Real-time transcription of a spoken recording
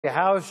The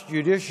House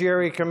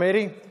Judiciary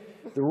Committee,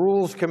 the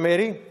Rules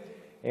Committee,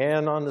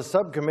 and on the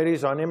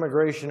subcommittees on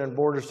immigration and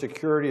border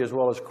security, as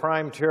well as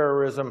crime,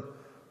 terrorism,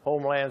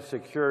 homeland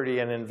security,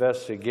 and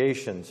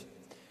investigations.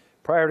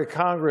 Prior to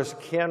Congress,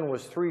 Ken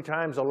was 3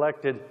 times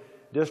elected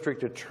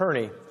district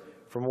attorney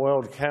from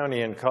Weld County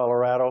in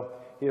Colorado.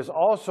 He is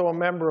also a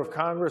member of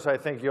Congress, I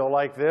think you'll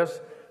like this,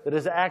 that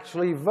has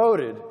actually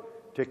voted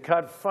to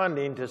cut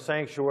funding to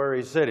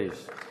sanctuary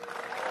cities.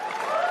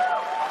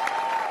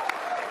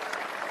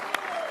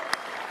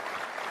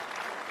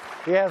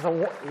 He has a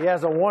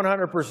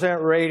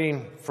 100%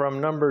 rating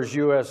from Numbers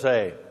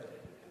USA.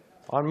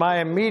 On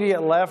my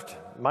immediate left,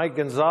 Mike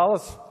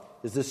Gonzales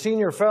is the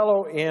senior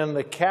fellow in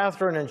the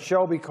Catherine and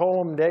Shelby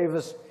Colum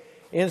Davis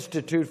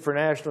Institute for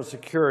National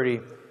Security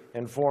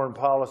and Foreign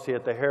Policy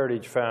at the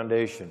Heritage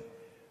Foundation.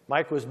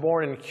 Mike was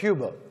born in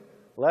Cuba,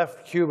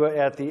 left Cuba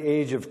at the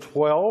age of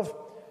 12,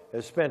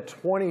 has spent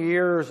 20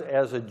 years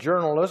as a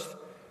journalist,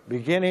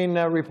 beginning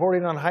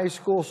reporting on high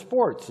school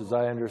sports, as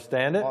I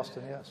understand it.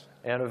 Boston, yes.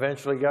 And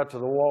eventually got to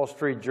the Wall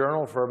Street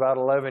Journal for about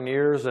 11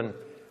 years and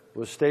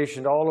was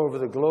stationed all over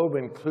the globe,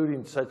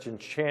 including such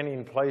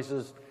enchanting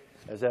places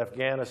as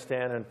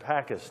Afghanistan and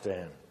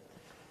Pakistan.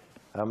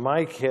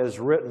 Mike has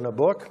written a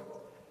book.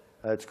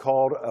 It's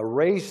called A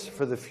Race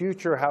for the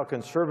Future, How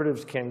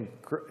Conservatives Can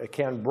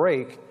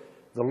Break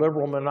the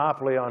Liberal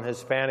Monopoly on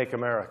Hispanic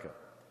America.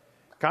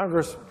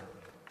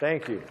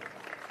 Thank you.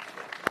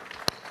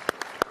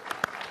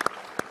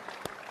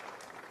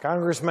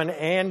 Congressman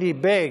Andy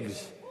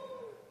Biggs,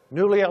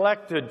 newly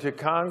elected to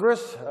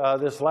Congress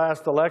this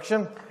last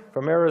election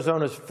from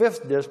Arizona's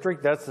 5th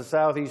District, that's the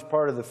southeast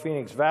part of the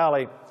Phoenix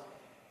Valley.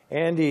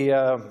 Andy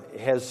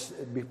has,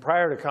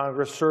 prior to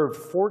Congress, served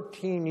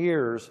 14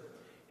 years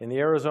in the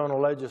Arizona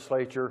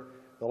legislature,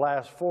 the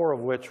last 4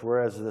 of which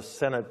were as the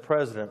Senate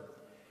president.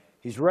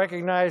 He's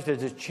recognized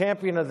as a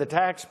champion of the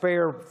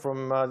taxpayer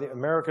from the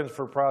Americans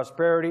for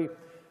Prosperity,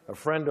 a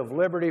friend of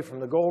liberty from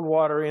the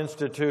Goldwater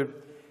Institute,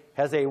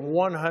 has a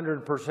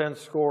 100%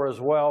 score as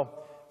well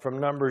from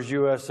Numbers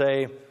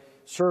USA,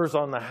 serves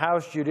on the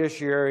House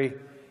Judiciary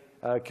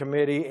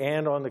Committee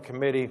and on the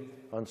Committee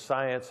on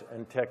Science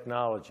and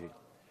Technology.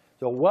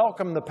 So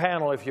welcome the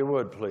panel, if you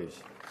would, please.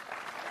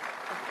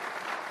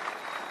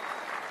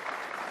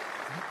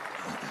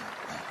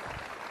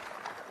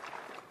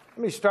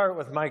 Let me start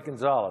with Mike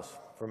Gonzales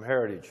from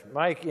Heritage.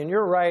 Mike, in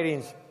your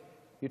writings,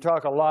 you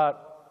talk a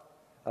lot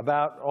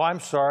about, oh, I'm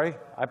sorry,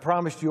 I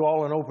promised you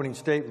all an opening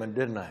statement,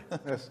 didn't I?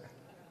 Yes.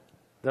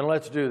 Then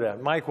let's do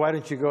that. Mike, why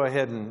don't you go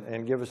ahead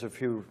and give us a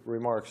few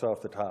remarks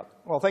off the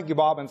top? Well, thank you,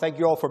 Bob, and thank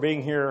you all for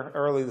being here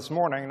early this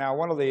morning. Now,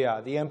 one of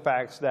the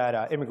impacts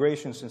that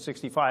immigration since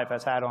 '65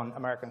 has had on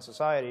American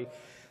society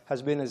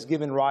has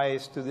given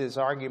rise to this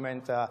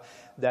argument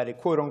that a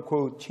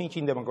quote-unquote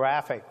changing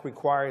demographic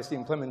requires the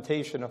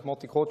implementation of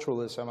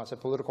multiculturalism as a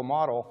political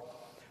model.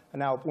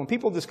 Now, when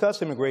people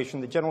discuss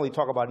immigration, they generally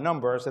talk about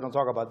numbers. They don't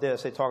talk about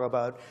this. They talk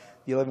about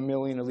the 11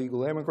 million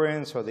illegal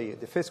immigrants or the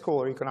fiscal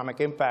or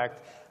economic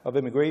impact of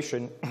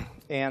immigration.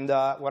 And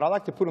what I'd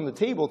like to put on the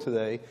table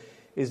today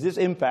is this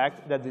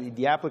impact that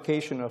the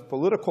application of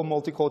political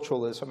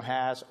multiculturalism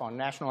has on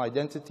national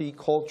identity,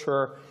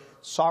 culture,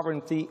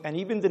 sovereignty, and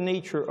even the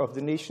nature of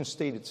the nation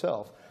state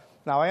itself.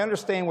 Now, I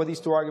understand why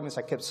these 2 arguments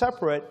are kept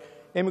separate.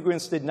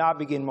 Immigrants did not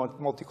begin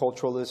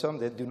multiculturalism.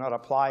 They do not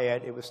apply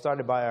it. It was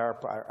started by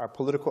our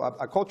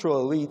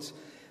cultural elites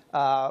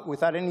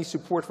without any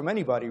support from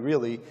anybody,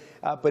 really.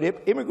 But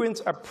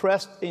immigrants are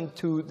pressed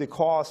into the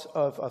cause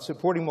of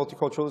supporting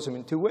multiculturalism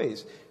in 2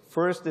 ways.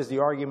 First is the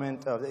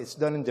argument of it's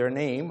done in their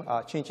name,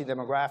 changing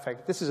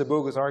demographic. This is a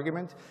bogus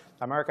argument.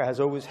 America has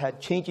always had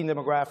changing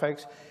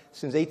demographics.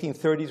 Since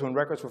 1830s, when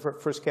records were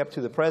first kept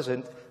to the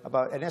present,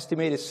 about an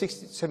estimated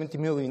 60 to 70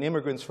 million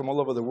immigrants from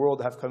all over the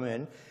world have come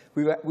in.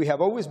 We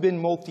have always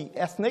been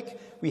multi-ethnic.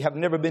 We have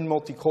never been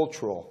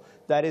multicultural.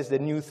 That is the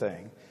new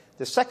thing.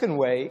 The second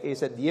way is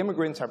that the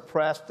immigrants are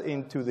pressed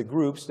into the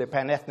groups, the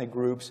pan-ethnic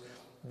groups,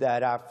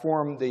 that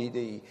form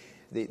the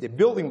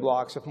building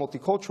blocks of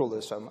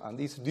multiculturalism. And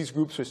these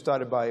groups were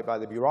started by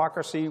the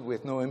bureaucracy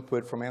with no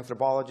input from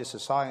anthropologists or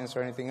science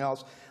or anything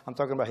else. I'm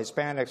talking about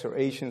Hispanics or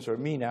Asians or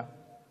MENA.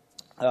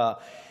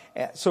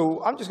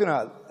 So I'm just going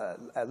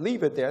to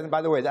leave it there. And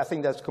by the way, I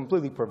think that's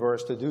completely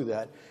perverse to do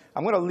that.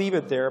 I'm going to leave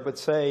it there but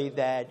say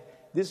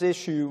that this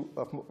issue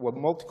of what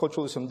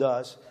multiculturalism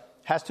does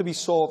has to be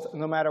solved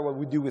no matter what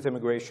we do with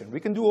immigration. We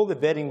can do all the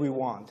vetting we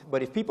want,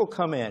 but if people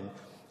come in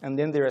and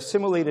then they're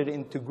assimilated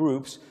into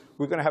groups,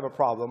 we're going to have a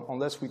problem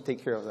unless we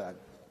take care of that.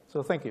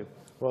 So thank you.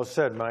 Well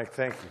said, Mike.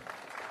 Thank you.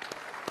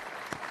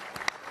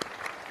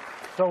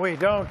 So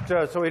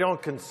we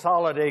don't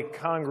consolidate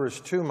Congress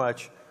too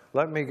much.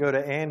 Let me go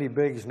to Andy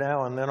Biggs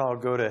now, and then I'll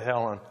go to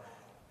Helen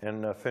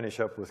and finish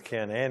up with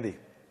Ken. Andy.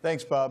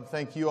 Thanks, Bob.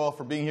 Thank you all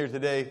for being here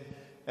today.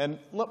 And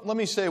let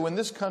me say, when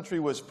this country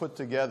was put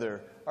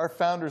together, our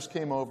founders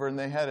came over and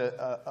they had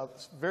a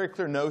very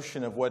clear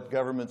notion of what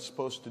government's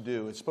supposed to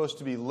do. It's supposed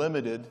to be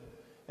limited,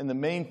 and the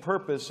main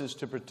purpose is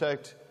to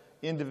protect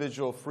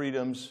individual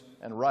freedoms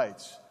and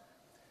rights.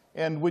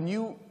 And when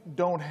you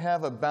don't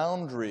have a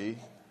boundary,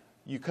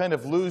 you kind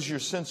of lose your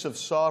sense of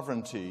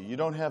sovereignty. You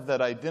don't have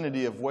that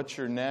identity of what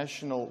where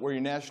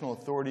your national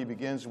authority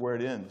begins, where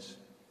it ends.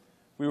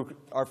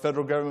 Our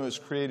federal government was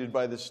created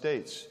by the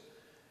states.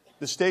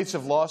 The states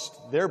have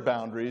lost their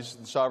boundaries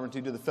and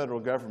sovereignty to the federal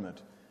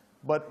government.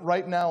 But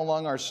right now,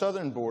 along our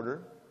southern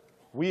border,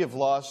 we have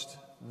lost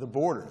the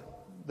border.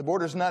 The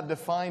border is not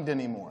defined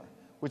anymore,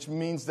 which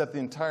means that the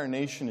entire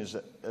nation is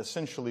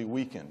essentially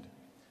weakened.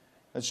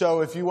 And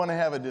so if you want to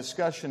have a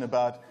discussion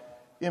about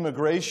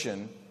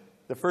immigration,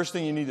 the first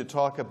thing you need to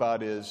talk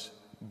about is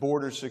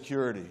border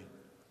security.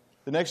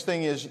 The next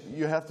thing is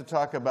you have to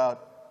talk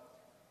about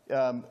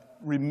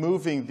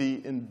removing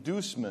the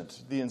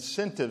inducement, the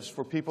incentives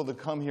for people to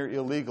come here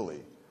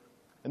illegally.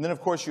 And then,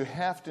 of course, you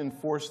have to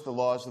enforce the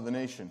laws of the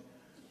nation.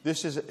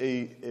 This is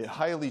a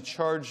highly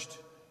charged,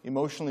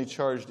 emotionally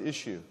charged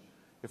issue.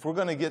 If we're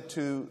going to get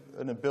to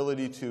an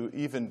ability to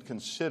even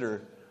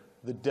consider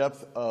the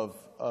depth of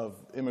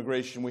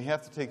immigration, we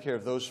have to take care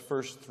of those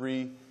first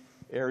three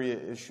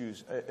issue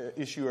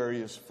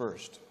areas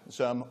first.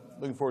 So I'm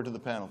looking forward to the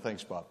panel.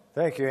 Thanks, Bob.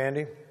 Thank you,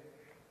 Andy.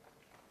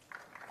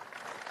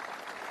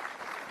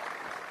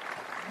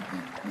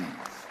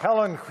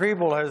 Helen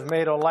Krieble has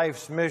made a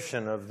life's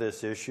mission of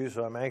this issue,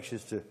 so I'm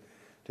anxious to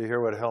hear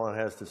what Helen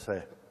has to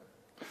say.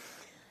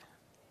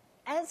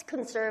 As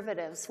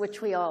conservatives,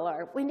 which we all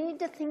are, we need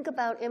to think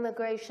about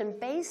immigration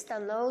based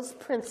on those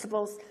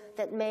principles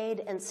that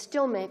made and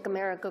still make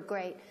America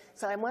great.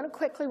 So I want to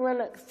quickly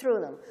run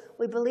through them.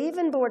 We believe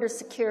in border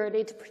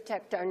security to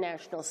protect our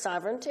national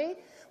sovereignty.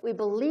 We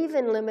believe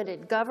in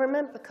limited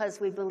government because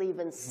we believe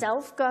in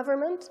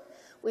self-government.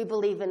 We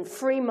believe in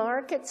free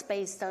markets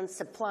based on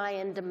supply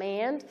and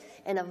demand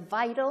and a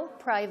vital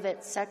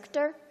private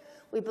sector.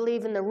 We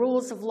believe in the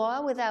rules of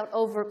law without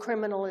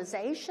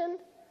over-criminalization.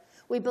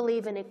 We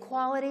believe in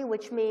equality,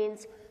 which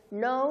means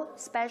no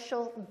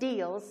special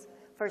deals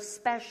for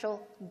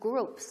special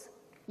groups.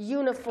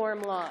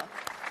 Uniform law.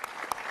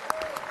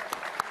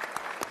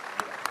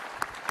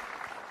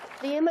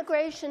 The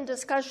immigration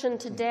discussion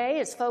today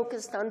is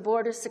focused on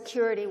border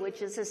security,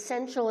 which is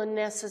essential and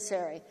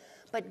necessary.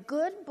 But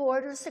good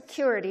border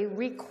security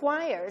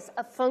requires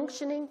a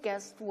functioning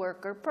guest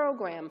worker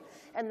program.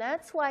 And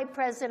that's why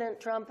President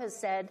Trump has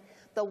said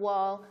the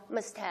wall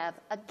must have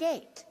a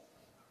gate.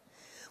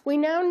 We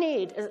now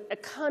need a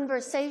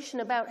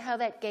conversation about how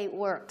that gate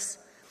works,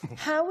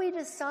 how we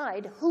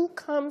decide who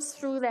comes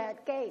through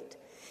that gate.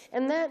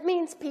 And that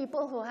means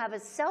people who have a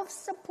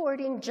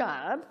self-supporting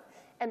job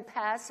and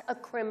pass a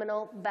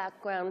criminal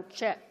background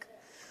check.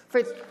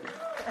 For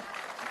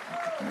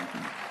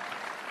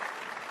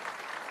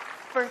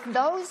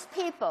those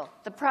people,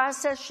 the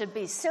process should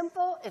be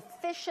simple,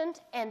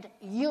 efficient, and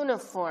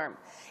uniform.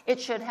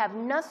 It should have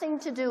nothing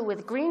to do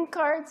with green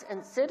cards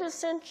and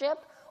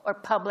citizenship or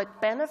public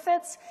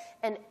benefits,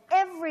 and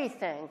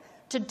everything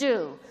to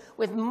do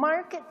with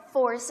market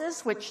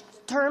forces which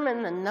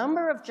determine the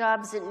number of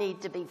jobs that need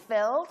to be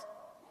filled,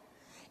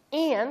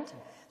 and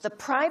the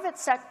private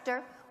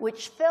sector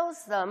which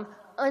fills them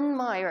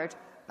unmired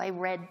by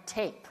red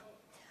tape.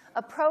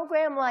 A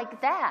program like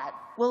that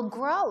will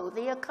grow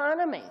the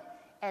economy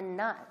and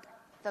not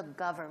the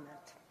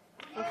government.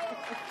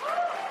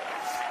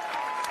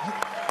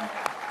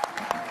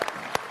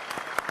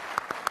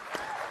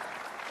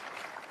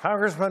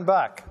 Congressman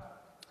Buck.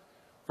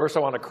 First,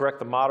 I want to correct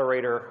the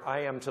moderator. I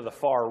am to the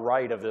far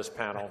right of this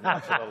panel,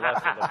 not to the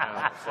left of the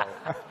panel. So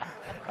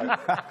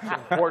it's an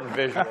important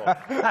visual.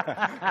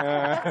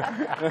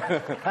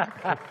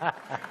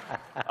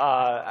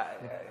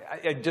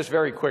 Just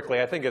very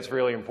quickly, I think it's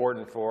really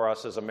important for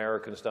us as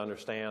Americans to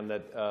understand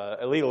that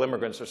illegal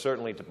immigrants are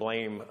certainly to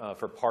blame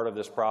for part of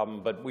this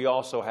problem, but we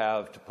also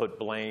have to put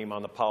blame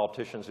on the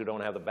politicians who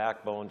don't have the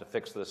backbone to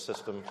fix this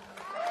system.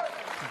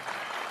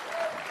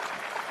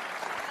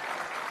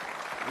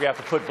 We have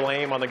to put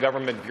blame on the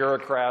government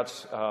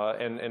bureaucrats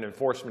and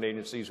enforcement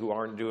agencies who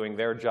aren't doing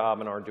their job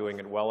and aren't doing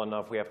it well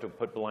enough. We have to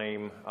put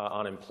blame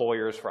on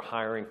employers for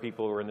hiring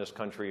people who are in this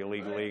country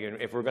illegally.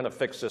 And if we're going to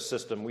fix this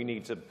system, we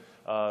need to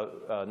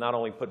not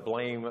only put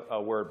blame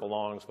where it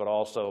belongs, but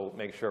also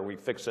make sure we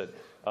fix it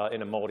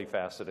in a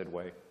multifaceted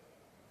way.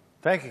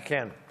 Thank you,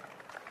 Ken.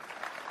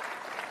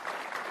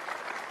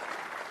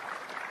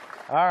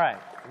 All right,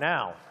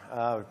 now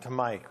to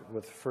Mike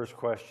with the first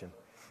question.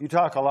 You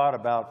talk a lot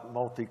about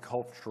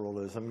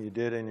multiculturalism. You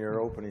did in your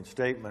opening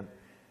statement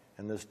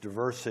and this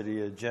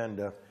diversity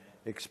agenda.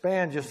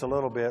 Expand just a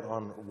little bit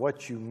on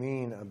what you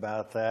mean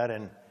about that,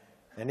 and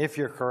if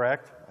you're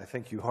correct, I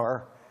think you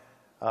are,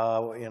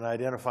 in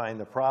identifying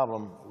the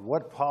problem,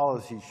 what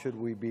policies should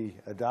we be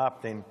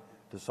adopting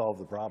to solve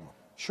the problem?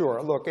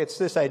 Sure. Look, it's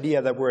this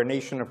idea that we're a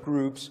nation of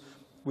groups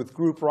with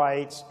group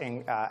rights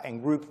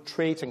and group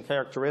traits and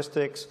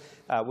characteristics,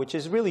 which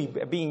is really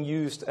being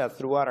used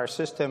throughout our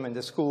system in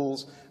the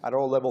schools at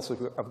all levels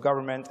of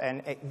government,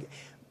 and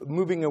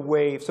moving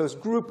away. So it's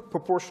group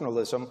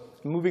proportionalism,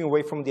 moving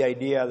away from the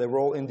idea that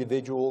we're all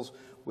individuals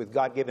with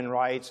God-given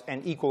rights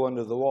and equal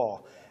under the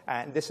law.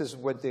 And this is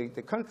what the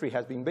country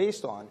has been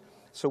based on.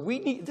 So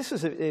this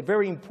is a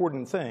very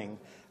important thing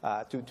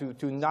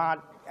to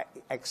not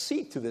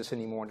accede to this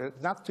anymore,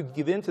 not to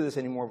give in to this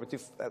anymore, but to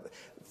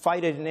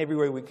fight it in every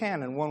way we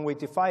can. And one way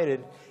to fight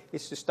it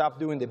is to stop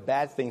doing the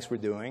bad things we're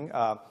doing.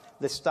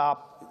 Let's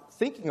stop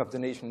thinking of the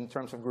nation in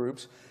terms of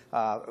groups,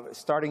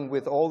 starting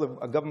with all the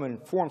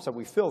government forms that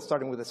we fill,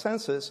 starting with the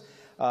census.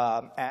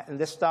 And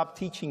let's stop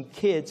teaching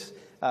kids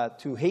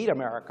to hate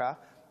America.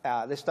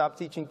 Let's stop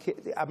teaching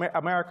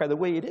America the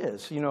way it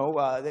is,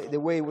 the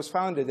way it was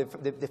founded,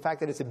 the fact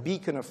that it's a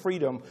beacon of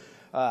freedom,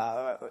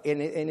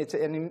 and it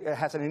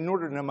has an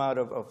inordinate amount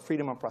of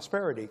freedom and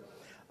prosperity.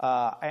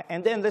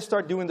 And then let's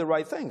start doing the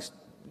right things,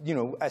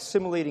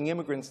 assimilating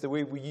immigrants the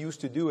way we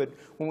used to do it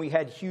when we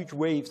had huge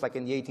waves like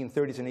in the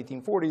 1830s and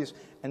 1840s,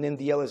 and then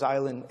the Ellis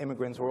Island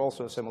immigrants were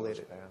also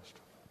assimilated.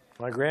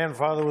 My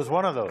grandfather was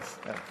one of those.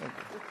 Yeah,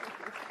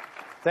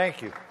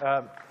 thank you.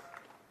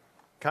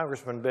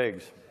 Congressman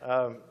Biggs,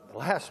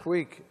 last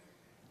week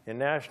in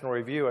National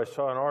Review, I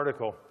saw an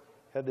article,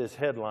 had this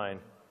headline,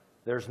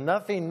 "There's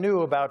nothing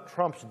new about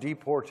Trump's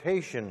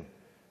deportation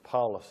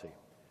policy."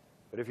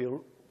 But if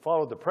you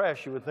followed the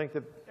press, you would think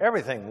that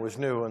everything was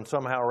new and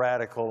somehow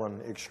radical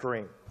and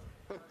extreme.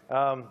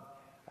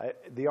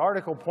 The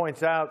article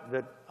points out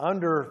that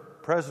under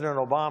President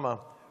Obama,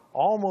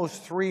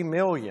 almost 3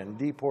 million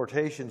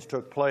deportations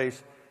took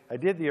place. I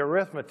did the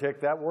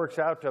arithmetic. That works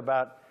out to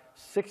about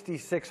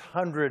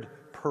 6,600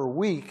 per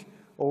week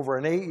over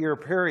an 8-year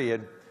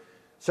period.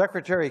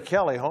 Secretary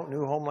Kelly,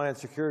 new Homeland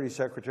Security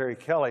Secretary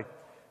Kelly,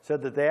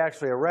 said that they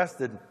actually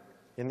arrested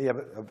in the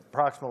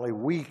approximately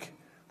week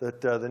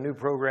that the new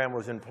program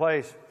was in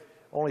place,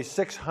 only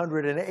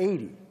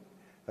 680,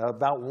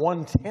 about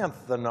 1/10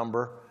 the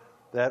number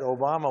that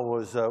Obama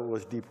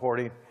was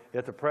deporting.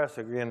 Yet the press,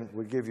 again,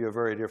 would give you a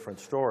very different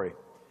story.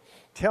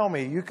 Tell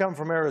me, you come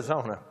from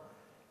Arizona,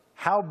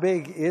 how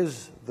big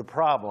is the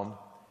problem,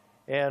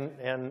 and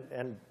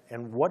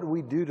what do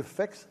we do to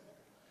fix it?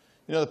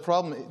 The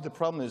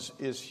problem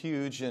is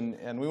huge,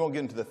 and we won't get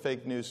into the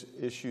fake news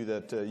issue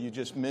that you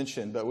just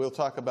mentioned, but we'll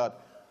talk about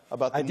the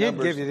numbers. I did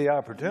give you the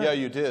opportunity. Yeah,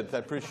 you did. I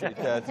appreciate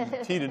that.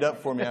 You teed it up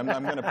for me. I'm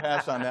going to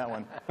pass on that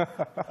one.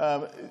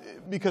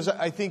 Because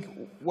I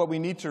think what we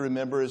need to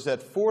remember is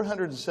that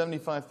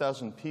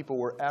 475,000 people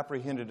were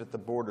apprehended at the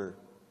border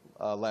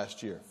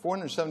last year.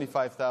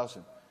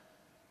 475,000.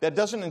 That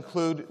doesn't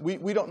include,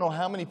 we don't know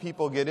how many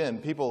people get in.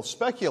 People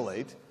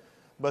speculate,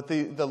 but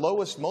the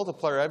lowest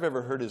multiplier I've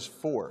ever heard is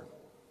 4.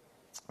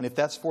 And if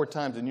that's 4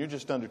 times, then you're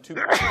just under 2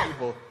 million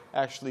people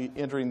actually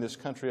entering this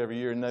country every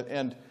year.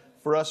 And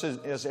for us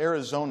as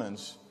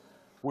Arizonans,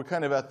 we're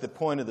kind of at the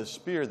point of the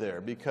spear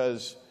there,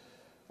 because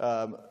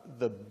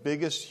the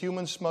biggest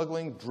human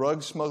smuggling,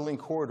 drug smuggling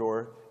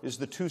corridor is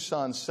the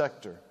Tucson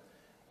sector.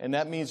 And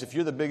that means if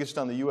you're the biggest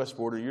on the U.S.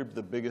 border, you're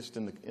the biggest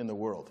in the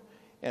world.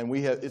 And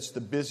it's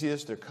the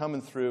busiest. They're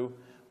coming through.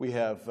 We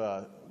have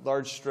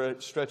large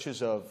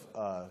stretches of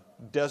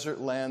desert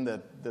land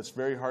that's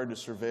very hard to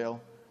surveil.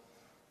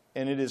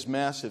 And it is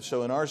massive.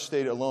 So in our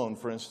state alone,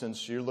 for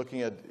instance, you're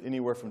looking at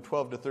anywhere from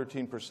 12 to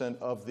 13%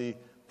 of the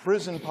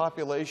prison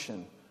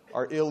population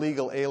are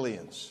illegal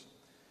aliens.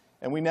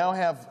 And we now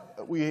have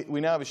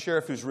a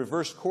sheriff who's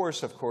reversed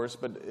course, of course,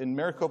 but in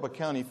Maricopa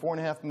County,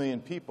 4.5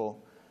 million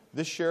people,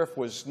 this sheriff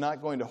was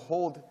not going to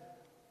hold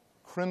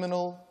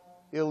criminal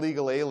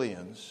illegal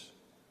aliens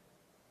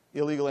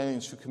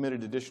who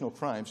committed additional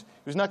crimes.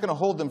 He was not going to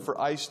hold them for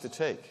ICE to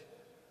take.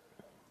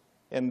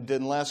 And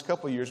in the last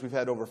couple of years, we've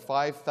had over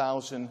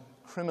 5,000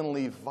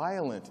 criminally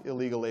violent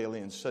illegal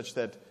aliens, such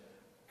that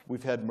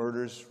we've had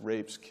murders,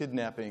 rapes,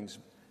 kidnappings,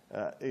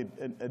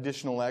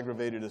 additional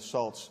aggravated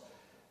assaults.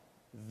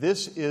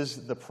 This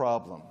is the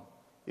problem.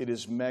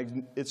 It's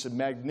a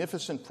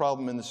magnificent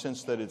problem in the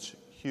sense that it's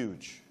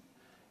huge.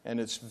 And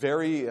it's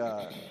very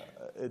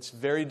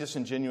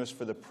disingenuous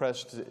for the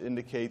press to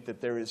indicate that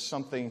there is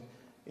something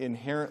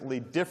inherently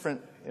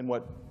different in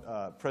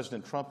what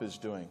President Trump is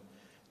doing.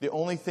 The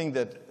only thing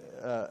that,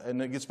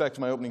 and it gets back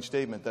to my opening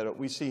statement, that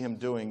we see him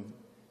doing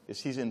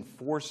is he's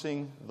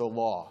enforcing the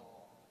law.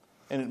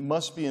 And it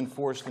must be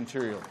enforced in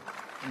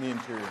the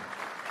interior.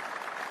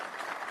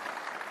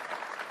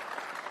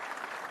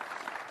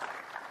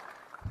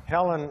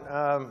 Helen,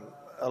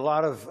 a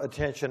lot of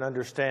attention,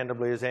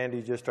 understandably, as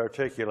Andy just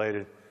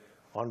articulated,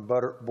 on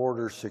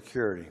border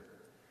security.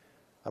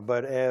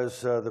 But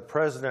as the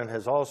president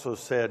has also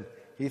said,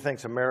 he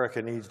thinks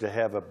America needs to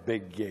have a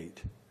big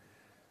gate.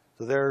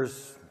 So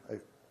there's,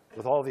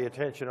 with all the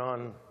attention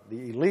on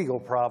the illegal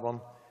problem,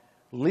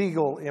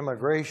 legal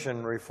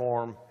immigration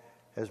reform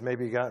has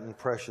maybe gotten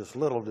precious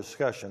little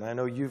discussion. I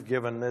know you've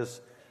given this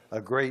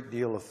a great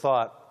deal of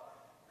thought.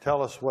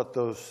 Tell us what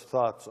those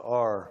thoughts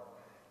are,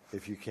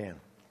 if you can.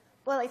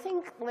 Well, I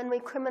think when we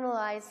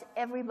criminalize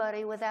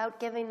everybody without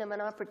giving them an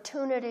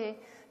opportunity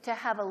to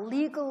have a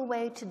legal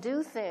way to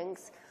do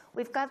things,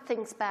 we've got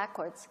things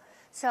backwards.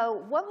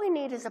 So what we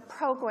need is a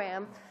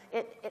program.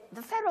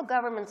 The federal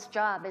government's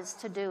job is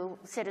to do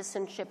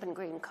citizenship and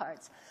green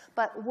cards.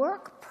 But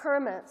work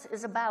permits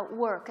is about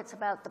work. It's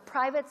about the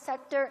private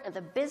sector and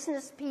the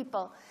business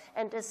people.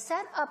 And to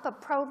set up a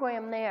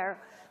program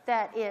there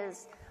that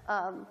is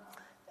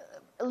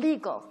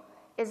legal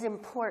is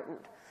important.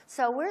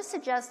 So we're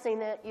suggesting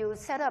that you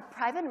set up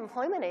private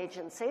employment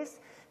agencies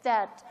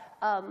that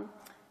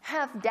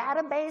have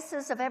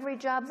databases of every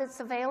job that's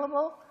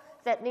available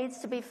that needs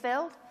to be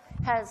filled,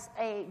 has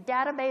a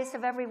database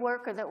of every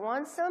worker that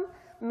wants them,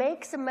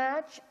 makes a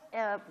match,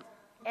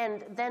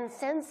 and then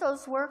sends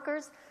those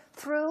workers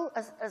through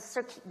a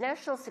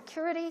national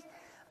security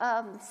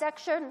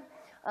section,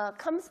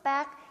 comes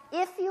back.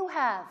 If you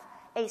have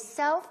a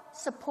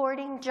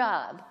self-supporting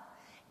job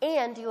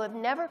and you have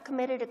never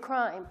committed a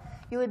crime,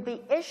 you would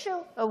be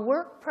issued a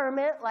work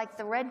permit like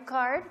the red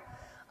card.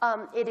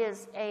 It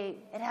has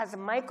a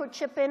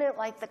microchip in it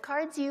like the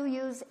cards you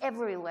use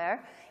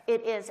everywhere.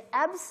 It is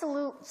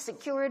absolute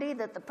security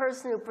that the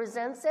person who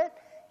presents it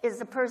is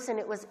the person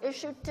it was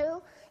issued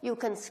to. You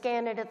can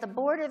scan it at the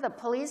border. The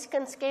police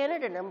can scan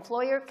it. An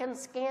employer can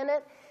scan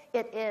it.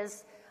 It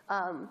is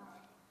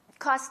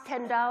costs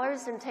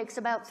 $10 and takes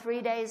about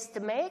 3 days to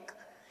make.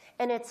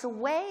 And it's a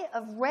way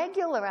of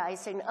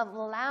regularizing, of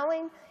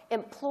allowing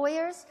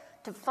employers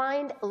to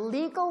find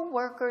legal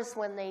workers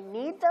when they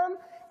need them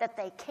that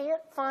they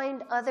can't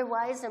find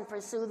otherwise and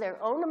pursue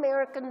their own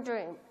American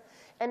dream.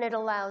 And it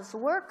allows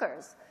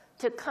workers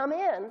to come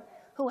in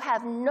who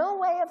have no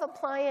way of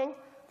applying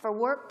for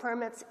work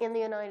permits in the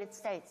United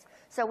States.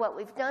 So what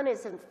we've done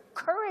is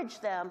encourage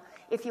them,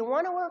 if you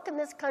want to work in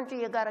this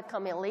country, you've got to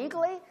come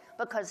illegally,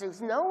 because there's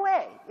no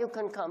way you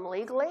can come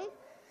legally.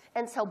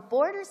 And so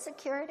border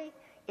security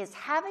is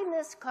having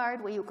this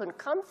card where you can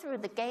come through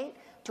the gate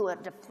to a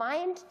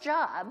defined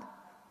job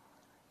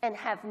and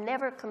have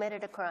never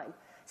committed a crime.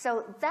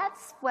 So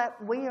that's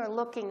what we are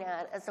looking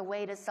at as a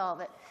way to solve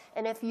it.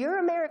 And if your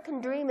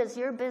American dream is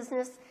your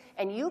business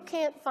and you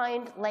can't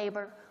find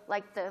labor,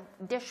 like the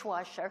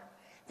dishwasher,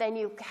 then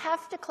you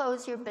have to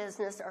close your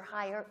business or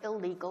hire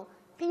illegal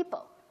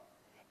people.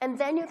 And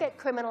then you get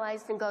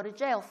criminalized and go to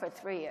jail for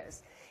 3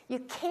 years. You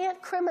can't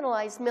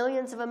criminalize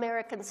millions of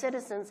American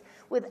citizens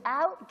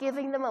without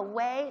giving them a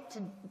way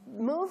to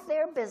move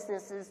their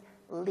businesses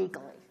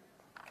legally.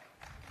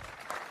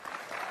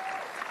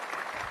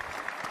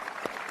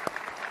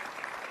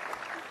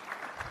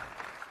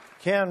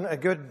 Ken, a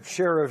good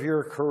share of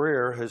your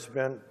career has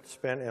been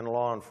spent in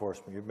law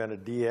enforcement. You've been a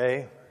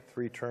DA,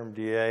 3-term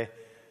DA.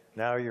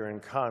 Now you're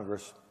in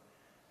Congress.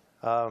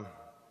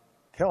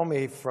 Tell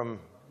me from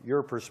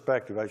your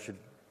perspective, I should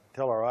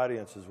tell our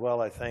audience as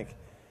well, I think,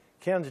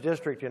 Ken's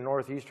district in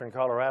northeastern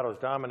Colorado is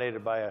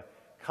dominated by a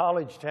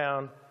college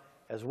town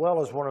as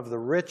well as one of the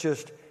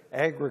richest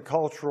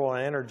agricultural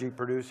and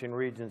energy-producing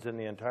regions in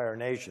the entire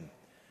nation.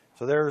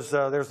 So there's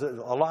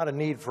a lot of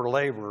need for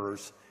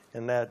laborers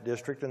in that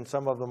district, and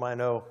some of them I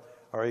know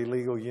are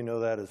illegal. You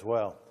know that as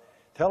well.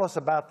 Tell us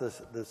about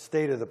the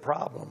state of the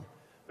problem.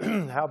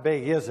 How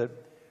big is it?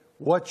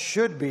 What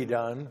should be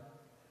done?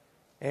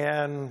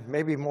 And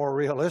maybe more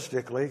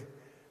realistically,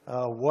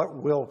 what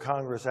will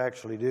Congress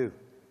actually do?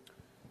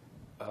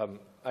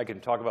 I can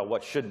talk about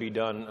what should be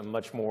done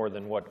much more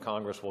than what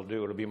Congress will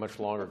do. It'll be a much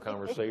longer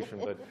conversation.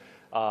 But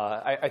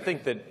I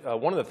think that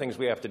one of the things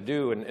we have to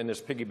do, and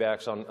this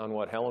piggybacks on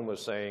what Helen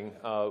was saying,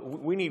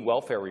 we need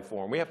welfare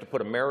reform. We have to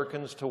put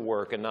Americans to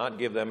work and not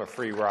give them a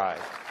free ride.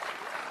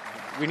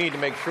 We need to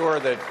make sure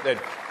that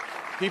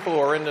people who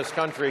are in this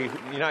country,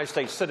 United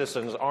States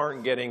citizens,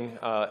 aren't getting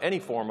any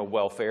form of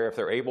welfare if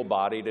they're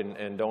able-bodied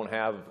and don't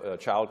have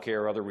child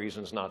care or other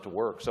reasons not to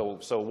work.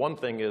 So one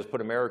thing is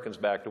put Americans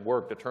back to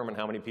work, determine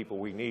how many people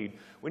we need.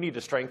 We need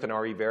to strengthen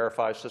our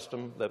E-Verify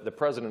system. The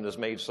President has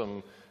made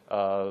some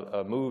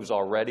moves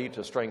already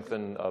to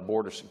strengthen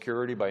border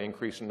security by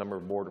increasing the number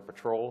of Border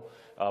Patrol.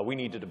 We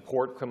need to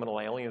deport criminal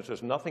aliens.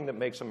 There's nothing that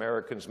makes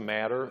Americans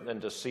madder than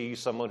to see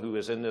someone who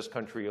is in this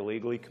country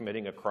illegally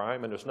committing a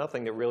crime, and there's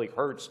nothing that really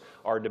hurts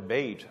our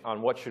debate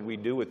on what should we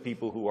do with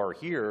people who are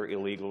here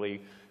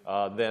illegally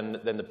than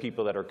the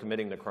people that are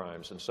committing the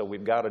crimes. And so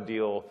we've got to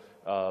deal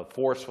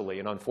forcefully,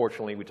 and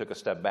unfortunately we took a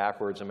step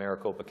backwards in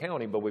Maricopa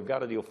County, but we've got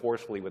to deal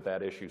forcefully with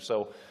that issue.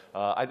 So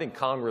I think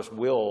Congress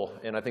will,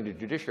 and I think the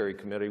Judiciary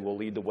Committee will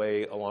lead the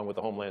way, along with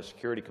the Homeland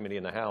Security Committee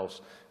in the House,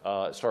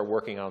 start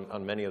working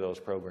on many of those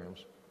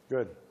programs.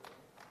 Good.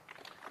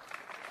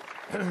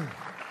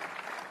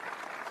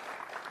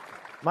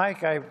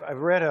 Mike, I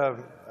read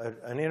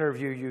an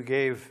interview you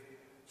gave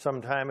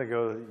some time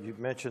ago. You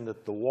mentioned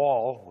that the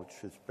wall, which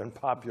has been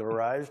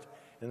popularized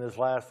in this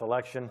last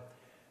election,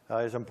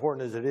 as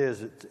important as it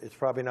is, it's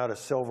probably not a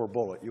silver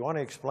bullet. You want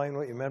to explain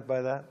what you meant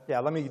by that? Yeah,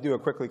 let me do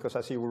it quickly because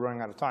I see we're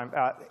running out of time.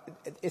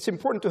 It's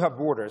important to have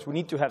borders. We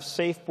need to have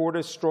safe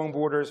borders, strong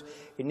borders.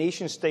 A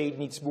nation state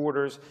needs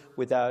borders.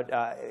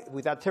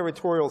 Without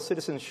territorial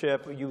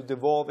citizenship, you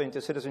devolve into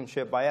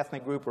citizenship by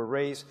ethnic group or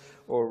race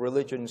or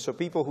religion. So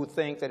people who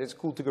think that it's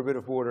cool to get rid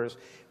of borders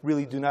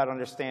really do not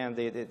understand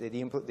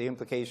the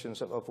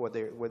implications of what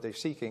they're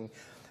seeking.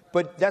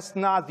 But that's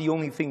not the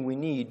only thing we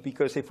need,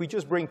 because if we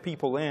just bring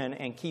people in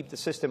and keep the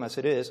system as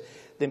it is,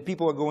 then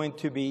people are going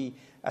to be,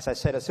 as I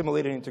said,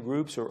 assimilated into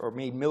groups or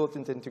made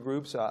militant into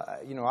groups.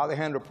 You know,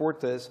 Alejandro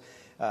Portes,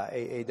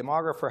 a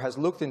demographer, has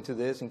looked into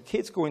this, and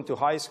kids go into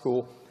high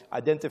school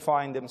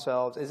identifying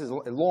themselves, this is a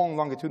long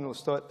longitudinal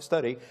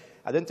study,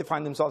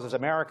 identifying themselves as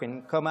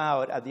American, come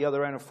out at the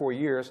other end of 4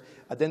 years,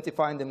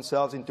 identifying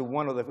themselves into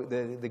one of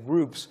the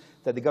groups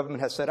that the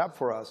government has set up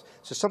for us.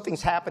 So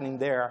something's happening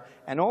there.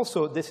 And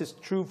also, this is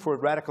true for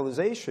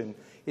radicalization.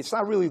 It's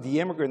not really the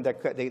immigrant,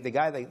 the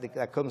guy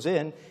that comes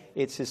in,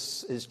 it's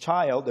his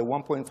child, the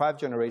 1.5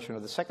 generation or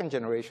the second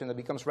generation that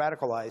becomes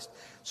radicalized.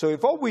 So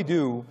if all we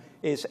do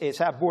is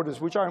have borders,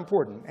 which are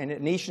important, and a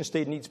nation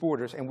state needs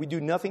borders, and we do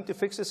nothing to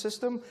fix the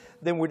system,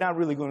 then we're not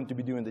really going to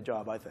be doing the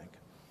job, I think.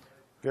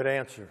 Good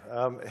answer.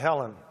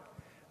 Helen,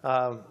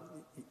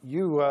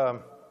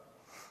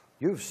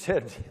 you've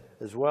said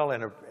as well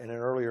in an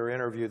earlier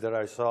interview that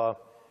I saw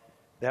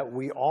that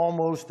we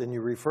almost, and you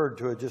referred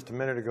to it just a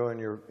minute ago in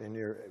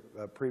your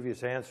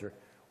previous answer,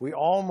 we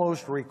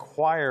almost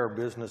require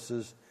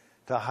businesses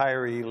to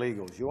hire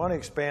illegals. You want to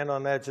expand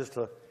on that just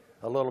a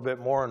little bit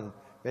more, and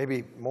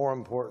maybe more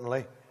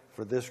importantly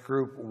for this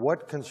group,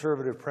 what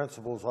conservative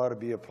principles ought to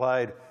be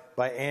applied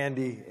by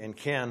Andy and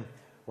Ken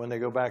when they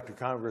go back to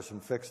Congress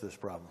and fix this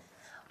problem?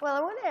 Well,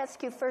 I want to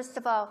ask you, first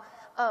of all,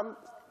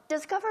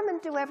 does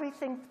government do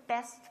everything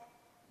best?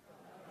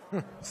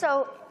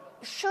 So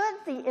should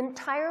the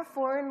entire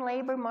foreign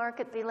labor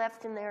market be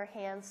left in their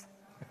hands?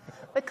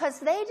 Because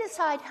they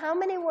decide how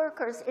many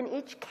workers in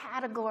each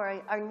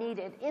category are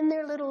needed in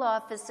their little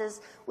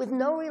offices with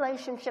no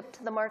relationship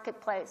to the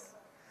marketplace.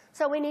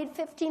 So we need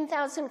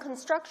 15,000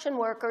 construction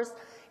workers,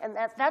 and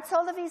that's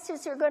all the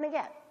visas you're going to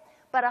get.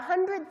 But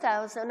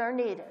 100,000 are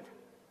needed.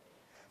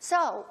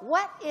 So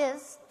what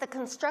is the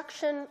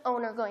construction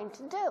owner going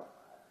to do?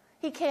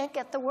 He can't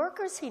get the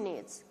workers he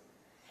needs.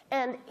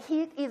 And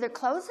he either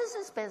closes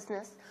his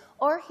business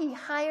or he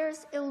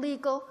hires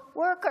illegal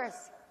workers.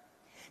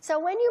 So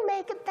when you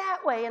make it that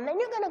way, and then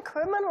you're going to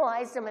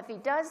criminalize him if he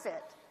does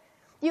it,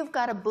 you've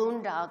got a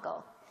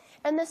boondoggle.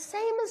 And the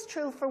same is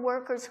true for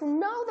workers who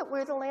know that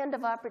we're the land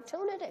of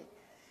opportunity.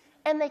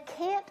 And they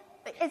can't,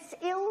 it's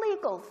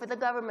illegal for the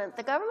government.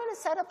 The government has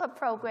set up a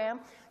program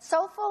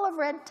so full of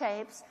red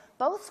tapes,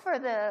 both for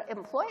the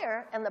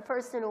employer and the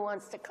person who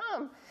wants to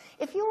come.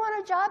 If you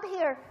want a job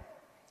here,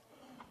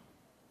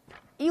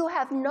 you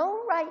have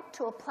no right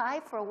to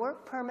apply for a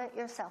work permit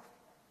yourself.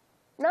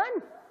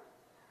 None.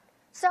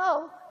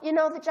 So, you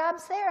know the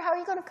job's there. How are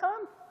you going to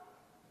come?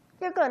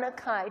 You're going to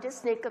try to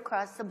sneak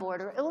across the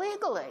border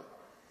illegally.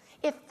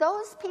 If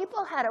those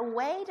people had a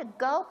way to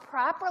go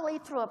properly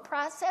through a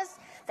process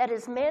that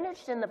is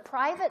managed in the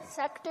private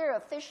sector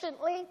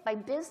efficiently by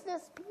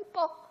business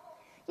people,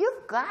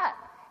 you've got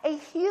a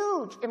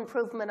huge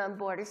improvement on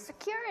border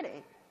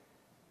security,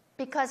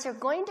 because they're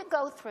going to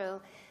go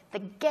through the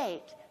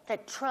gate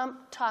that Trump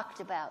talked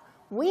about.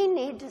 We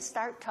need to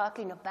start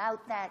talking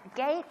about that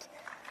gate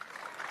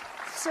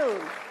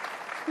soon.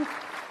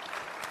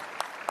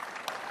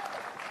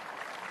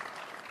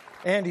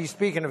 Andy,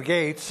 speaking of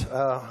gates,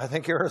 I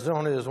think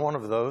Arizona is one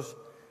of those.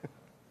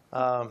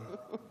 I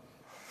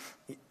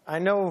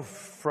know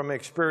from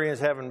experience,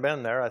 having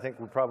been there, I think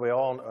we probably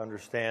all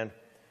understand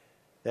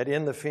that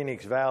in the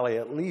Phoenix Valley,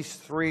 at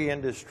least 3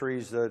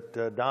 industries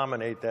that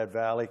dominate that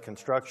valley,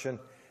 construction,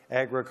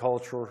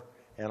 agriculture,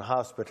 and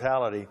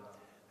hospitality,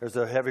 there's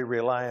a heavy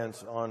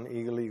reliance on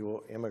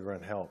illegal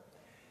immigrant help.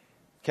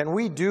 Can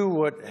we do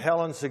what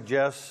Helen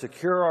suggests,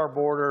 secure our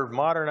border,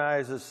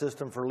 modernize the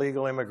system for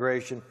legal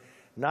immigration,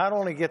 not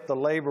only get the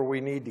labor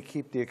we need to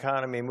keep the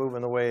economy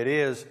moving the way it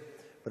is,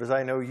 but as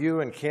I know you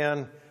and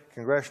Ken,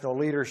 congressional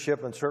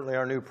leadership, and certainly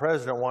our new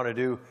president want to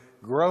do,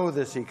 grow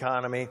this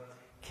economy?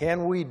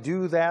 Can we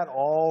do that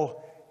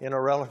all in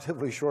a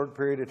relatively short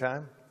period of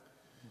time?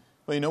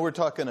 Well, you know, we're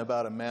talking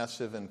about a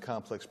massive and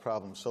complex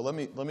problem. So let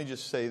me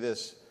just say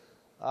this.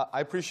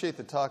 I appreciate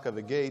the talk of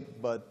a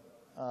gate, but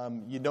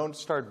you don't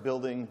start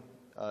building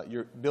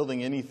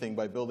anything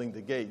by building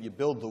the gate. You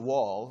build the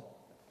wall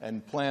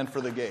and plan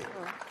for the gate.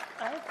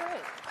 I agree.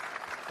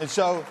 And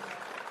so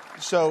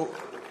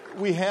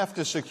we have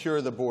to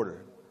secure the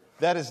border.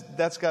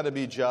 That's got to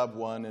be job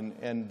one,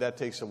 and that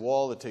takes a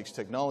wall, it takes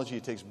technology,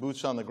 it takes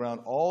boots on the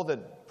ground, all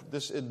that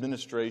this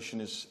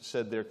administration has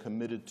said they're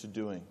committed to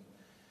doing.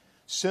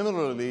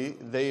 Similarly,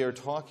 they are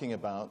talking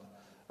about,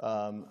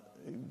 I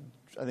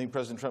think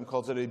President Trump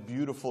calls it a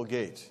beautiful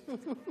gate.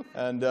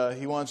 And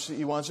he wants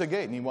a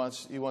gate, and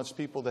he wants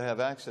people to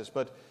have access.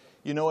 But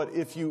you know what,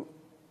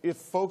 if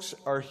folks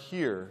are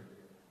here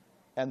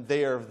and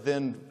they are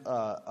then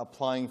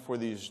applying for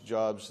these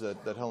jobs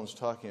that Helen's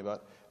talking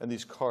about, and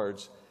these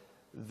cards,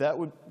 that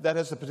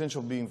has the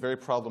potential of being very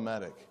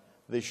problematic.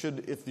 They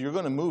should, if you're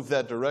going to move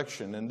that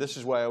direction, and this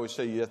is why I always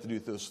say you have to do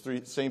those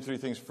same three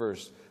things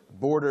first: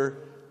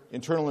 border,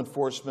 internal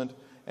enforcement,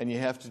 and you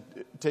have to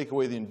take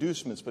away the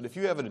inducements. But if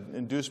you have an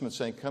inducement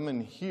saying, come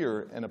in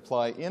here and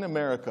apply in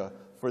America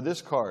for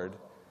this card,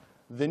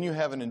 then you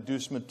have an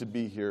inducement to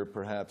be here,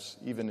 perhaps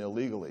even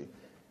illegally.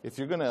 If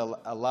you're going to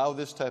allow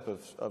this type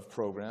of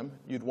program,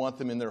 you'd want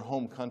them in their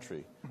home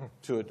country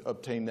to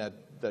obtain that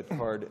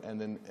card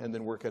and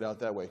then work it out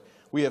that way.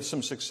 We have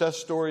some success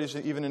stories,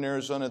 even in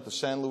Arizona, at the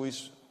San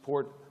Luis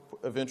port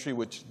of entry,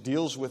 which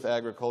deals with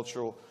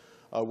agricultural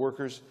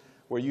workers,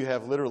 where you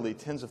have literally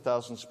tens of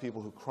thousands of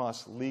people who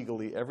cross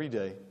legally every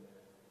day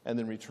and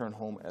then return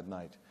home at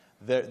night.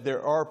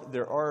 There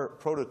are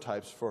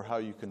prototypes for how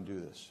you can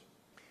do this.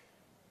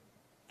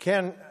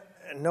 Ken,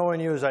 knowing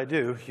you as I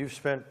do, you've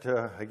spent,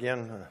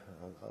 again,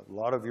 a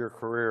lot of your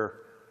career,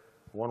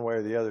 one way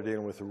or the other,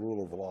 dealing with the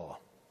rule of law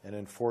and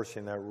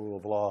enforcing that rule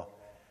of law.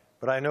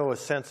 But I know a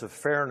sense of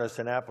fairness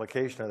and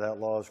application of that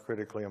law is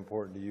critically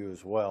important to you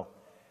as well.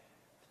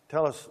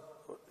 Tell us,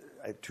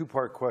 a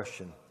two-part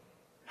question.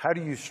 How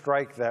do you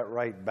strike that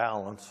right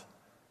balance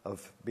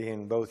of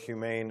being both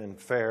humane and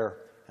fair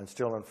and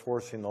still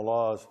enforcing the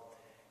laws?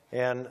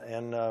 And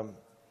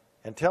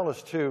tell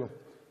us, too,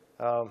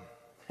 I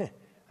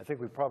think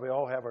we probably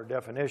all have our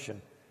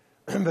definition,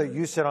 but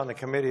you sit on the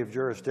Committee of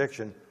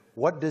Jurisdiction.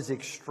 What does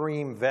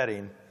extreme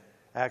vetting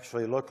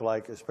actually look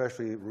like,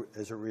 especially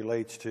as it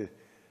relates to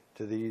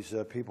these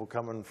people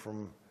coming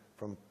from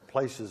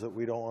places that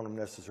we don't want them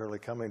necessarily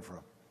coming from?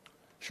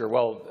 Sure.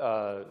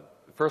 Well,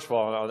 first of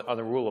all, on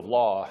the rule of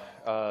law,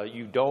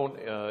 you don't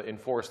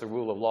enforce the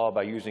rule of law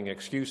by using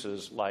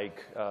excuses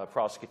like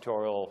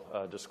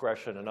prosecutorial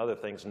discretion and other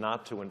things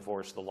not to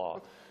enforce the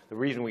law. The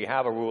reason we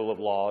have a rule of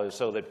law is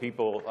so that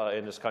people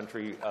in this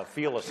country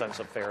feel a sense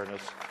of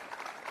fairness.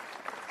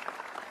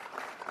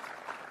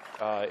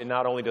 And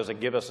not only does it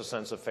give us a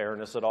sense of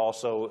fairness, it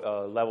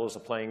also levels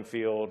the playing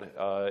field.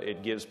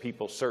 It gives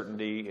people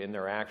certainty in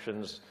their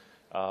actions.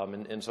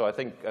 And so I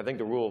think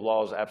the rule of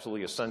law is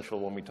absolutely essential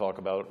when we talk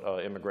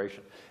about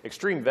immigration.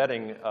 Extreme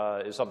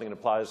vetting is something that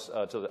applies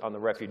on the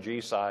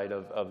refugee side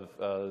of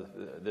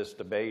this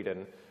debate.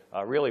 And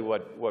really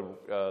what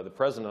the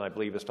President, I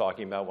believe, is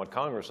talking about, what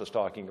Congress is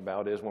talking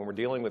about, is when we're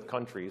dealing with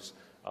countries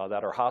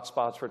that are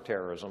hotspots for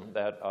terrorism,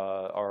 that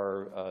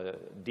are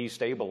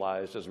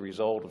destabilized as a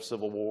result of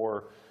civil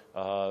war.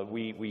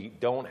 We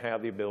don't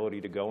have the ability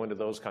to go into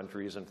those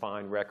countries and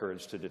find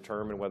records to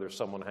determine whether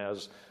someone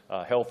has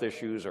health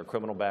issues or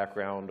criminal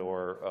background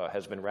or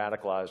has been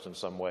radicalized in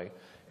some way.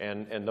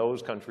 And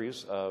those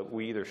countries,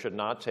 we either should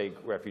not take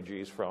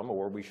refugees from,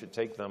 or we should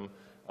take them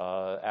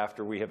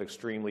after we have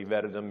extremely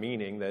vetted them,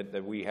 meaning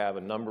that we have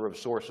a number of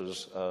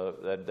sources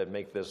that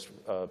make this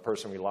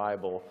person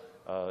reliable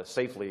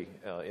safely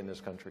in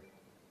this country.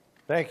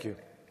 Thank you.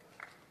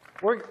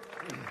 We're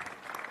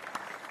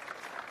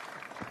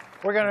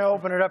going to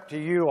open it up to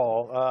you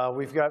all.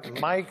 We've got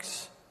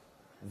mics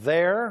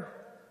there,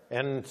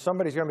 and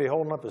somebody's going to be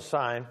holding up a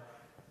sign,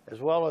 as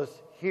well as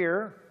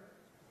here.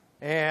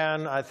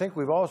 And I think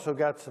we've also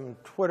got some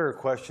Twitter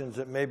questions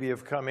that maybe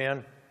have come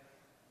in.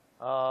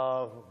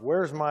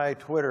 Where's my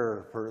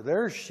Twitter?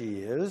 There she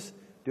is.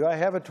 Do I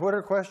have a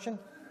Twitter question?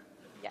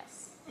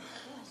 Yes.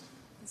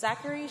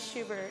 Zachary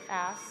Schubert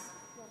asks,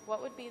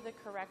 what would be the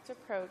correct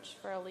approach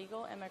for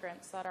illegal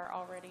immigrants that are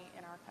already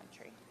in our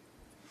country?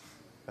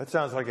 That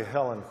sounds like a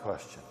Helen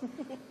question.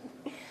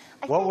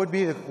 What would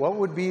be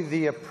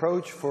the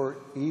approach for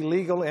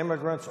illegal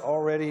immigrants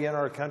already in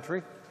our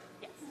country?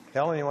 Yes.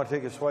 Helen, you want to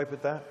take a swipe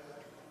at that?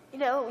 You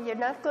know, you're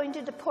not going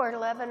to deport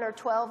 11 or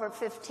 12 or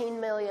 15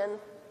 million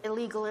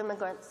illegal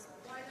immigrants.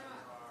 Why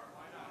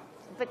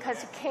not?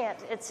 Because you can't.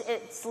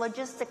 It's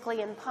logistically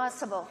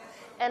impossible.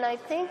 And I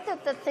think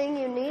that the thing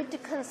you need to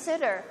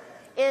consider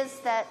is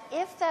that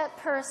if that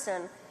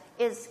person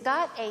is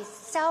got a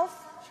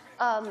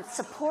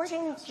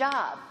self-supporting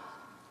job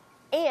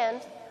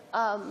and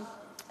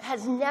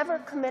has never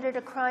committed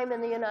a crime in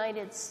the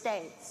United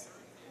States,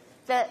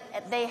 that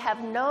they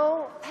have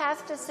no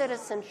path to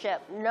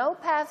citizenship, no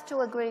path to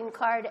a green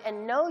card,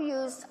 and no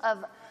use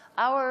of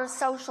our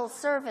social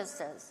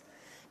services,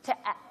 to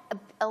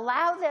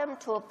allow them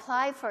to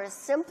apply for a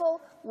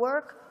simple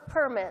work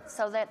permit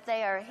so that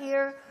they are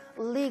here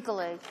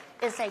legally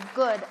is a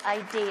good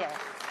idea.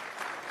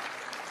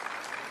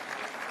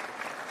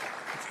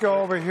 Let's go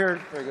over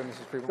here. Very good,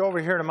 Mrs. Krieble. Go over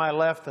here to my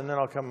left, and then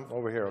I'll come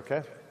over here,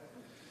 okay?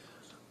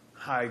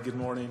 Hi, good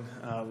morning,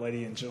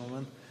 ladies and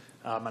gentlemen.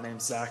 My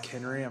name's Zach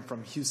Henry. I'm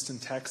from Houston,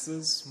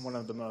 Texas, one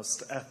of the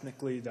most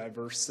ethnically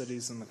diverse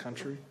cities in the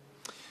country.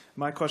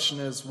 My question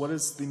is, what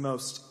is the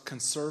most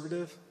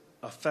conservative,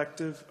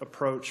 effective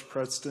approach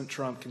President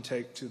Trump can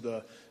take to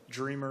the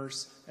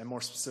Dreamers, and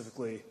more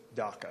specifically,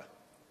 DACA? I'm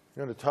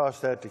going to toss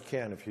that to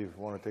Ken if you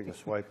want to take a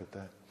swipe at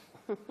that.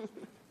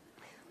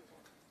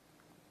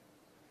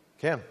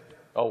 Ken?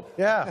 Oh.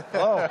 Yeah.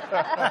 Oh.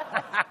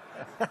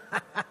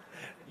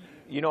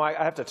 You know, I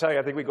have to tell you,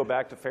 I think we go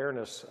back to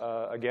fairness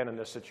again in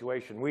this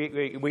situation.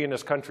 We in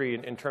this country,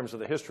 in terms of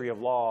the history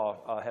of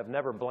law, have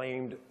never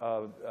blamed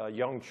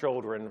young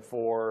children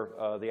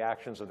for the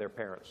actions of their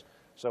parents.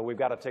 So we've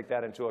got to take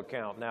that into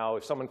account. Now,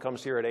 if someone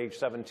comes here at age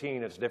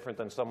 17, it's different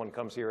than someone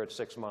comes here at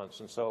 6 months.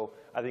 And so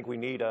I think we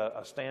need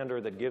a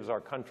standard that gives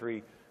our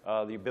country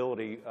the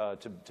ability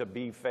to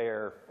be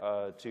fair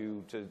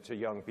to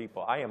young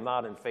people. I am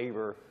not in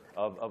favor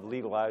of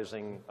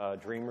legalizing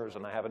dreamers,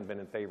 and I haven't been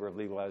in favor of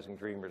legalizing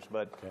dreamers.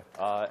 But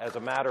as a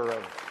matter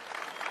of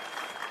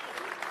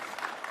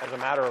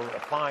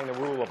applying the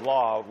rule of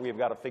law, we've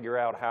got to figure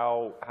out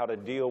how to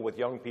deal with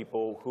young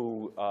people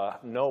who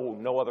know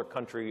no other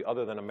country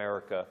other than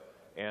America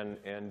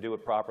and do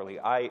it properly.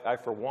 I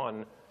for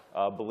one,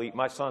 believe,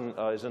 my son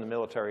is in the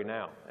military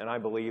now, and I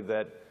believe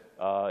that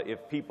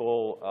if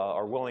people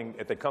are willing,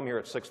 if they come here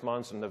at 6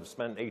 months and have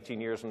spent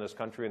 18 years in this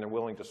country and they're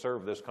willing to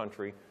serve this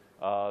country,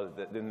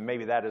 then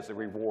maybe that is the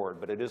reward.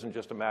 But it isn't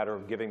just a matter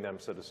of giving them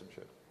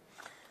citizenship.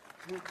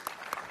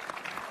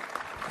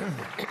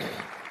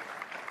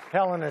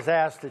 Helen has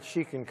asked that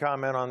she can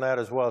comment on that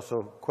as well,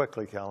 so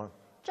quickly, Helen.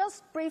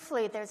 Just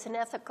briefly, there's an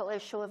ethical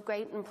issue of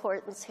great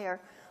importance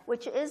here,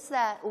 which is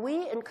that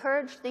we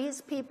encourage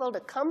these people to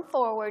come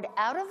forward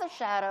out of the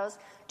shadows,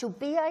 to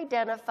be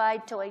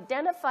identified, to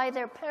identify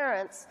their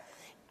parents,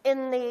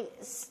 and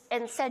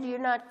said you're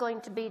not going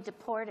to be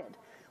deported.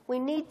 We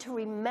need to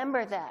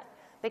remember that,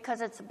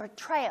 because it's a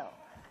betrayal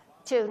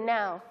to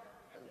now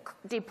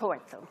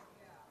deport them.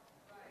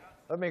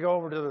 Let me go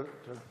over to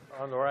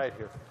on the right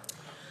here.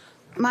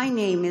 My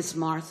name is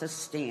Martha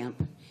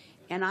Stamp,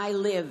 and I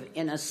live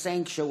in a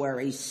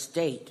sanctuary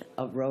state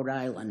of Rhode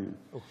Island.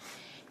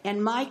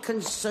 And my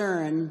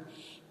concern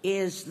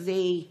is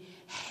the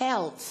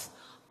health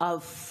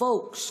of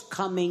folks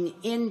coming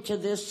into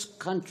this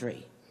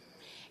country,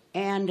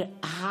 and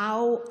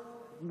how,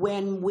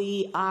 when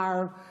we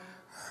are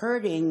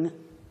hurting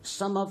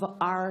some of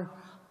our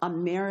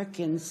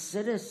American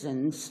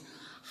citizens,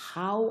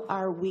 how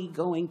are we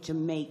going to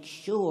make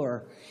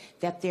sure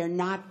that they're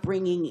not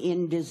bringing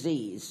in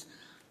disease?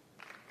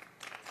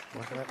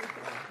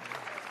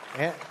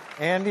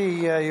 Andy,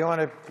 you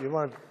want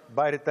to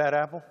bite at that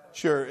apple?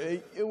 Sure.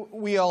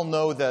 We all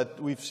know that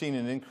we've seen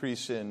an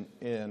increase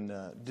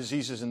in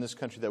diseases in this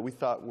country that we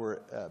thought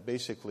were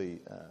basically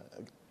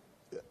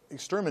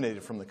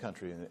exterminated from the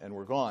country and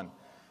were gone.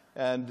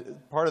 And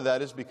part of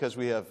that is because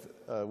we have,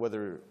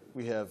 whether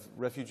we have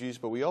refugees,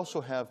 but we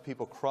also have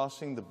people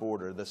crossing the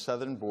border, the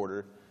southern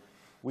border.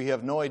 We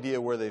have no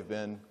idea where they've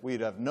been. We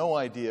have no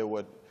idea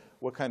what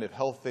kind of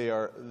health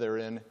they're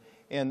in.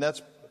 And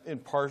that's in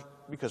part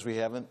because we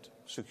haven't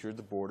secured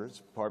the border.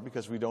 It's part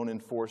because we don't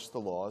enforce the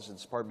laws.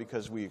 It's part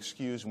because we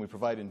excuse and we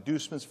provide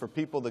inducements for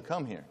people to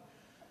come here.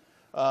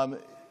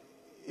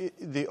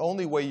 The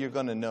only way you're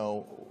going to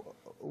know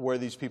where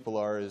these people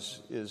are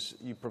is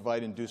you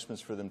provide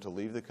inducements for them to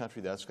leave the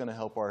country. That's going to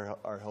help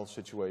our health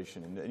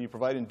situation. And you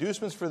provide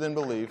inducements for them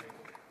to leave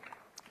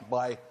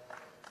by,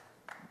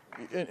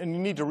 and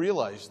you need to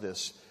realize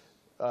this.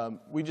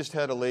 We just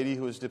had a lady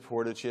who was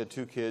deported. She had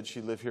 2 kids. She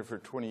lived here for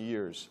 20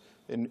 years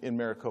in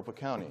Maricopa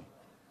County.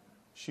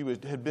 She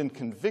had been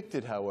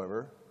convicted,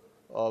 however,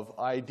 of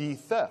ID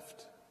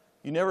theft.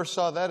 You never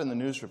saw that in the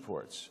news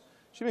reports.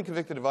 She'd been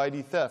convicted of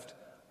ID theft.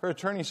 Her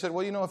attorney said,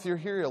 well, you know, if you're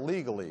here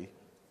illegally,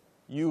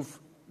 you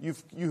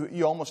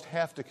almost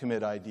have to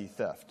commit ID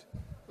theft.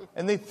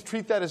 And they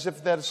treat that as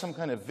if that is some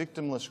kind of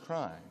victimless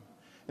crime.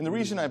 And the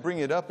reason I bring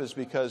it up is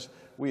because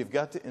we've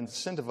got to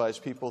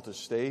incentivize people to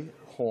stay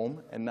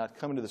home and not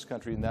come into this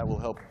country, and that will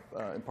help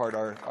impart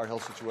our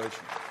health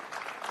situation.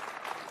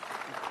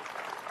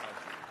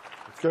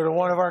 Let's go to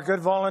one of our good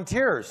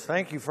volunteers.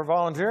 Thank you for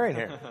volunteering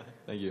here.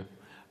 Thank you.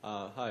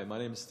 Hi, my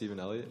name is Stephen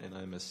Elliott, and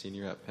I'm a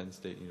senior at Penn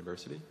State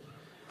University.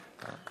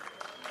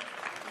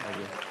 Thank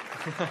you.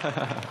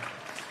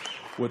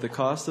 With the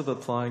cost of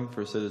applying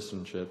for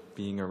citizenship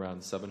being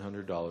around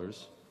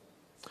 $700,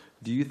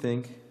 do you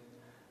think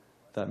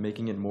that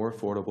making it more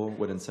affordable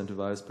would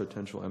incentivize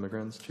potential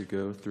immigrants to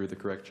go through the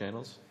correct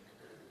channels?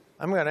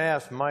 I'm going to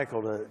ask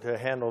Michael to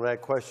handle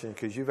that question,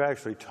 because you've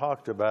actually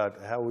talked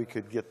about how we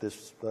could get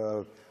this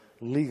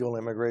legal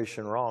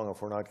immigration wrong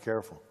if we're not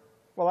careful.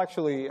 Well,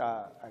 actually,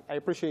 I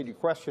appreciate your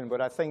question, but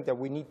I think that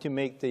we need to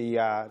make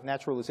the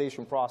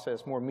naturalization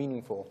process more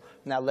meaningful,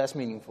 not less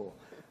meaningful.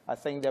 I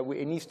think that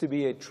it needs to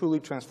be a truly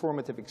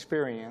transformative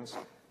experience.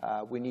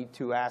 We need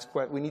to ask.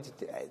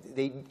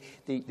 They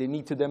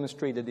need to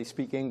demonstrate that they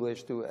speak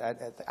English.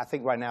 I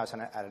think right now it's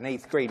at an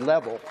 8th grade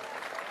level.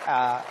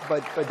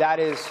 But that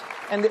is,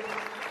 and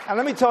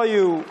let me tell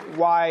you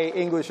why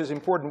English is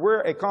important.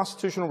 We're a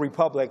constitutional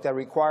republic that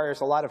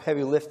requires a lot of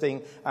heavy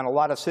lifting and a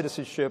lot of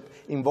citizenship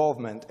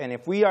involvement. And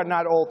if we are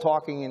not all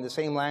talking in the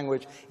same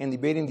language and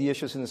debating the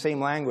issues in the same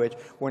language,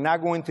 we're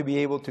not going to be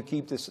able to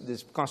keep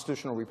this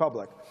constitutional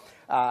republic.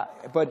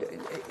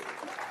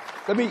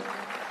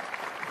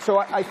 So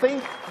I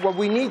think what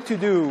we need to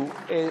do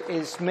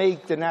is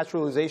make the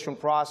naturalization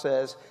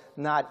process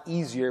not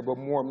easier, but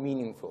more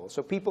meaningful.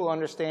 So people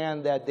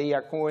understand that they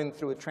are going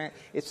through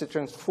it's a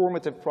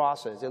transformative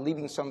process. They're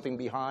leaving something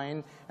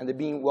behind, and they're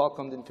being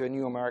welcomed into a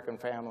new American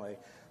family.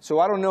 So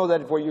I don't know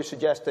that what you're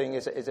suggesting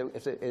is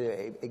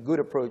a good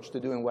approach to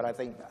doing what I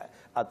think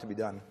ought to be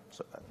done.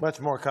 So, much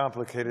more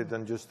complicated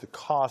than just the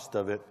cost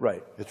of it.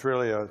 Right. It's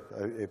really a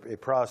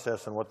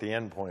process and what the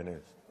end point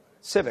is.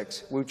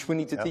 civics, which we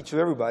need to teach to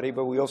everybody,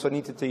 but we also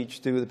need to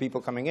teach to the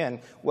people coming in.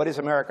 What is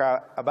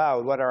America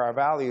about? What are our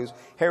values?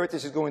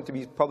 Heritage is going to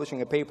be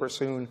publishing a paper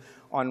soon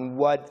on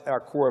what our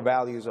core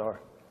values are.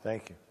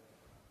 Thank you.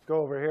 Let's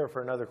go over here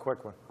for another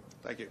quick one.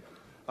 Thank you.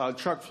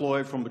 Chuck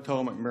Floyd from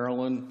Potomac,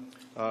 Maryland.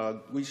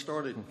 We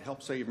started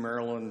Help Save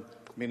Maryland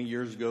many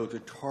years ago to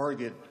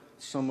target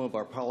some of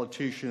our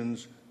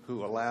politicians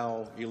who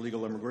allow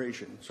illegal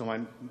immigration. So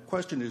my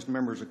question is,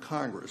 members of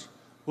Congress,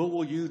 what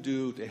will you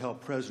do to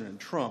help President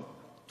Trump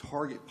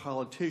target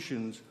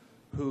politicians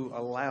who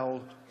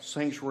allow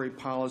sanctuary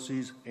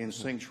policies in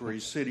sanctuary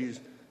cities?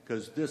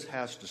 Because this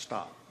has to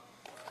stop.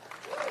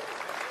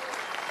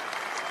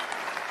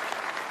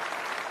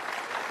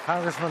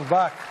 Congressman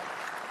Buck,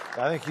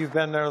 I think you've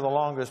been there the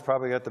longest,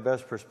 probably got the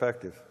best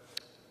perspective.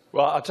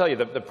 Well, I'll tell you,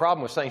 the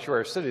problem with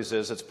sanctuary cities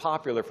is it's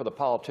popular for the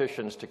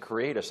politicians to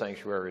create a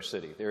sanctuary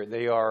city.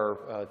 They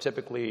are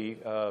typically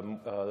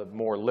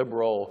more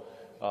liberal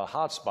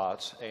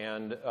hotspots,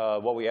 and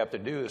what we have to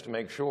do is to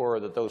make sure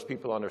that those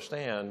people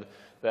understand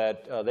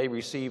that they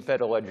receive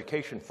federal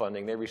education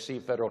funding, they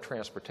receive federal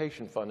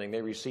transportation funding,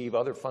 they receive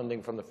other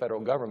funding from the federal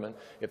government.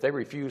 If they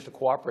refuse to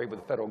cooperate with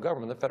the federal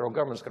government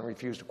is going to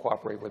refuse to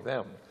cooperate with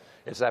them.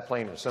 It's that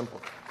plain and simple.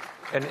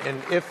 And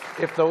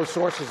if those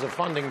sources of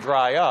funding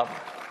dry up,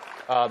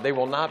 they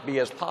will not be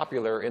as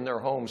popular in their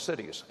home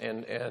cities.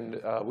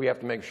 And we have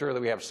to make sure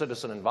that we have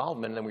citizen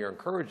involvement, and we are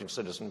encouraging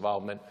citizen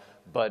involvement,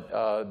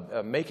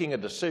 but making a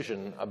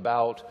decision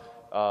about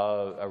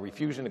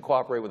refusing to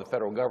cooperate with the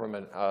federal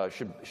government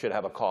should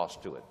have a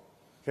cost to it.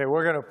 Okay,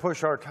 we're going to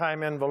push our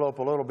time envelope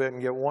a little bit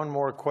and get one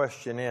more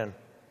question in.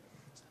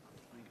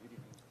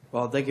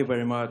 Well, thank you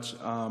very much.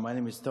 My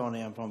name is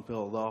Tony. I'm from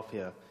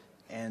Philadelphia.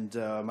 And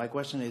my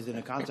question is, in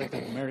the context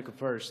of America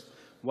First,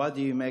 what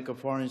do you make of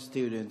foreign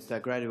students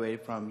that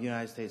graduate from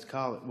United States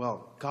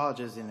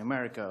colleges in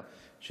America?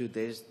 Should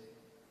they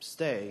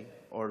stay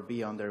or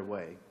be on their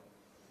way?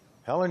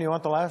 Helen, you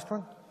want the last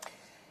one?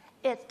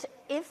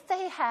 If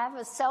they have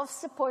a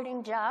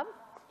self-supporting job,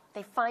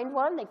 they find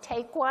one, they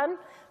take one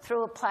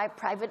through a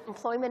private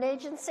employment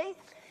agency,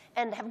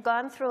 and have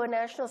gone through a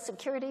national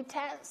security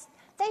test,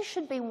 they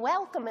should be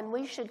welcome and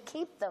we should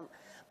keep them.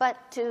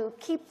 But to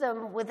keep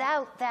them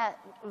without that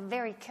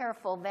very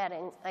careful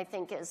vetting, I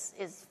think,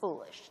 is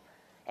foolish.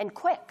 And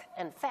quick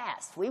and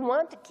fast. We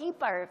want to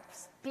keep our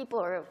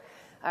people who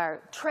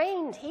are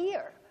trained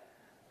here,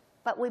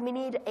 but we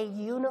need a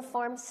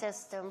uniform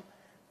system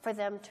for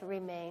them to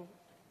remain.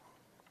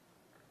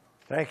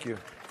 Thank you.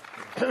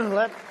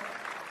 Let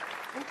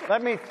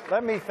me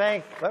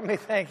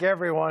thank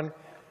everyone.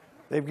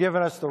 They've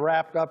given us the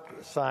wrapped up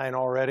sign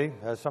already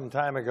some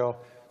time ago.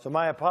 So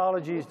my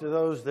apologies to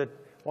those that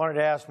wanted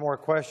to ask more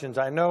questions.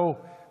 I know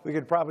we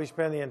could probably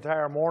spend the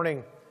entire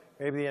morning,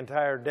 maybe the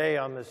entire day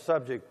on this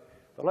subject.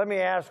 But let me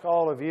ask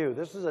all of you,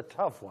 this is a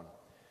tough one.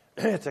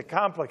 It's a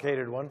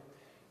complicated one,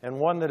 and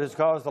one that has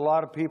caused a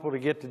lot of people to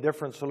get to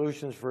different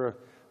solutions for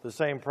the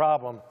same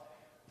problem.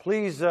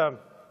 Please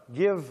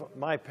give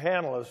my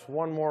panelists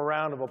one more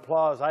round of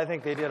applause. I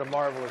think they did a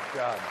marvelous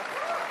job.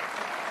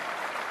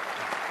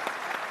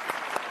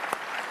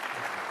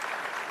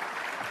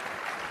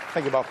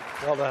 Thank you, Bob.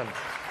 Well done.